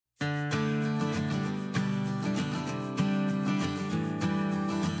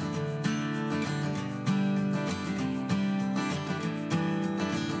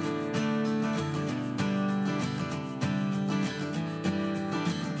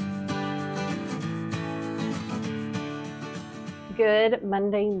Good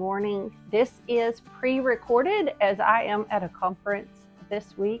Monday morning. This is pre-recorded as I am at a conference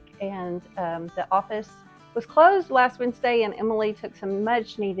this week, and the office was closed last Wednesday, and Emily took some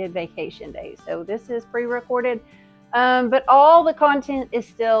much needed vacation days. So this is pre-recorded, but all the content is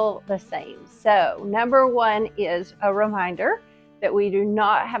still the same. So number one is a reminder that we do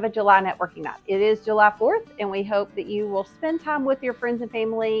not have a July networking night. It is July 4th, and we hope that you will spend time with your friends and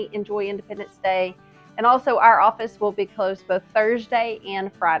family, enjoy Independence Day. And also our office will be closed both Thursday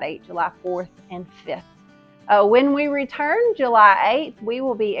and Friday, July 4th and 5th. When we return July 8th, we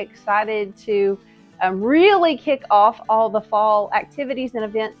will be excited to really kick off all the fall activities and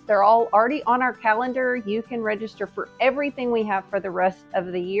events. They're all already on our calendar. You can register for everything we have for the rest of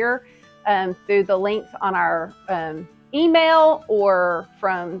the year through the links on our email or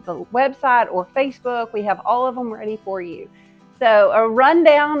from the website or Facebook. We have all of them ready for you. So a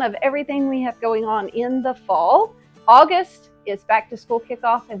rundown of everything we have going on in the fall. August is back to school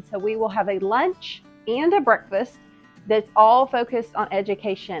kickoff, and so we will have a lunch and a breakfast that's all focused on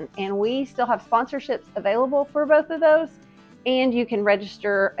education. And we still have sponsorships available for both of those, and you can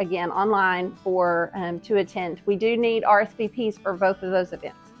register again online for to attend. We do need RSVPs for both of those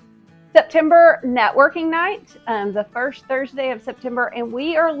events. September networking night, the first Thursday of September, and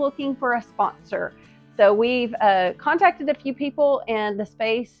we are looking for a sponsor. So we've contacted a few people, and the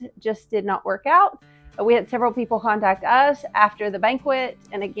space just did not work out. We had several people contact us after the banquet,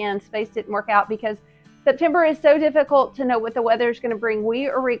 and again, space didn't work out because September is so difficult to know what the weather is going to bring. We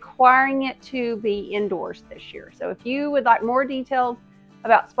are requiring it to be indoors this year. So if you would like more details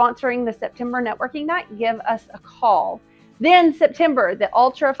about sponsoring the September networking night, give us a call. Then September, the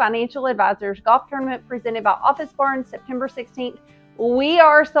Ultra Financial Advisors Golf Tournament presented by Office Barn, September 16th. We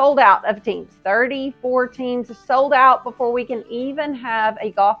are sold out of teams. 34 teams sold out before we can even have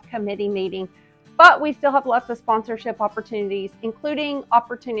a golf committee meeting. But we still have lots of sponsorship opportunities, including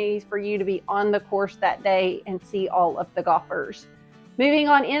opportunities for you to be on the course that day and see all of the golfers. Moving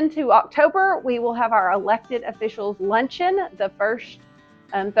on into October, we will have our elected officials luncheon the first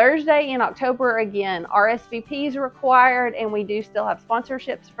Thursday in October. Again, RSVPs required, and we do still have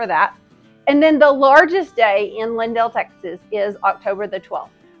sponsorships for that. And then the largest day in Lindale, Texas is October the 12th.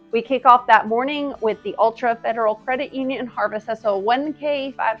 We kick off that morning with the Ultra Federal Credit Union Harvest Hustle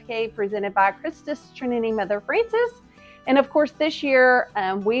 1K, 5K presented by Christus Trinity Mother Francis. And of course, this year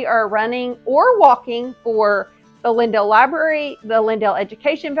we are running or walking for the Lindale Library, the Lindale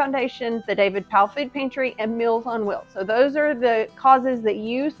Education Foundation, the David Powell Food Pantry, and Meals on Wheels. So those are the causes that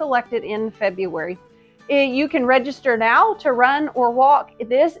you selected in February. You can register now to run or walk.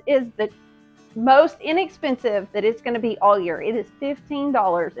 This is the most inexpensive that it's going to be all year. It is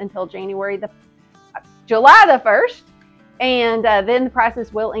 $15 until July the 1st, and then the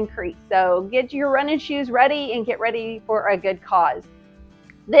prices will increase. So get your running shoes ready and get ready for a good cause.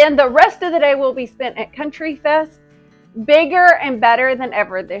 Then the rest of the day will be spent at Country Fest, bigger and better than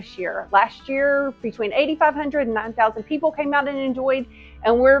ever this year. Last year, between 8,500 and 9,000 people came out and enjoyed,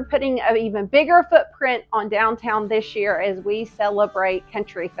 and we're putting an even bigger footprint on downtown this year as we celebrate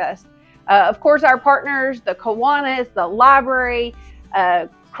Country Fest. Of course, our partners, the Kiwanis, the library,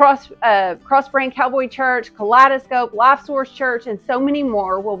 Cross Brand Cowboy Church, Kaleidoscope, Life Source Church, and so many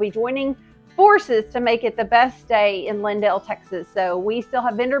more will be joining forces to make it the best day in Lindale, Texas. So we still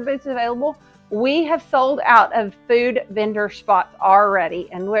have vendor booths available. We have sold out of food vendor spots already,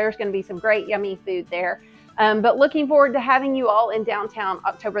 and there's going to be some great, yummy food there. But looking forward to having you all in downtown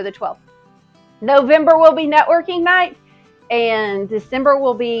October the 12th. November will be networking night, and December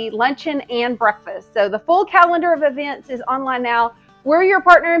will be luncheon and breakfast. So the full calendar of events is online now. We're your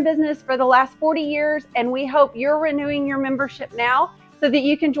partner in business for the last 40 years, and we hope you're renewing your membership now so that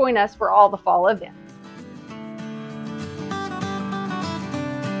you can join us for all the fall events.